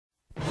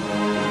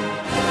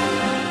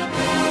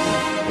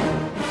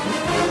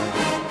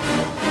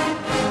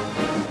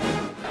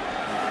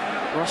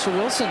Russell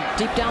Wilson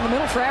deep down the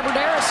middle for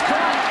Aberderis.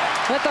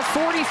 Caught at the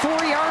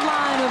 44-yard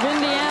line of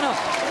Indiana.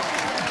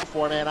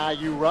 Four-man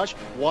IU rush,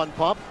 one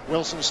pump,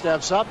 Wilson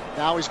steps up,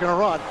 now he's going to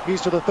run.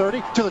 He's to the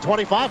 30, to the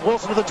 25,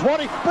 Wilson to the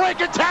 20,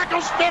 breaking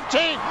tackles,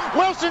 15.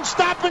 Wilson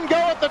stop and go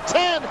at the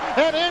 10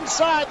 and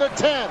inside the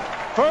 10.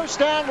 First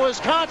down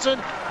Wisconsin,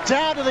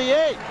 down to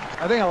the 8.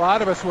 I think a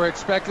lot of us were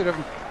expected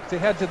him to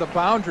head to the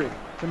boundary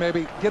to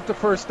maybe get the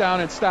first down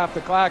and stop the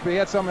clock, but he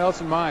had something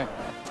else in mind.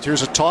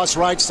 Here's a toss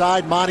right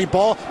side, Montee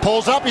Ball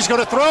pulls up, he's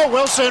going to throw,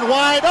 Wilson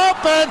wide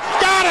open,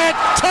 got it,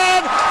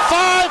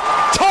 10-5,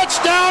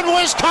 touchdown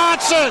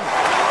Wisconsin.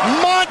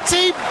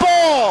 Montee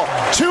Ball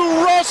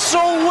to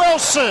Russell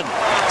Wilson,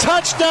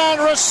 touchdown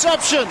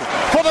reception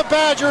for the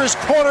Badgers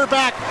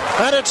quarterback,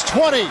 and it's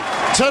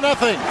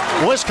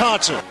 20-0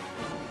 Wisconsin.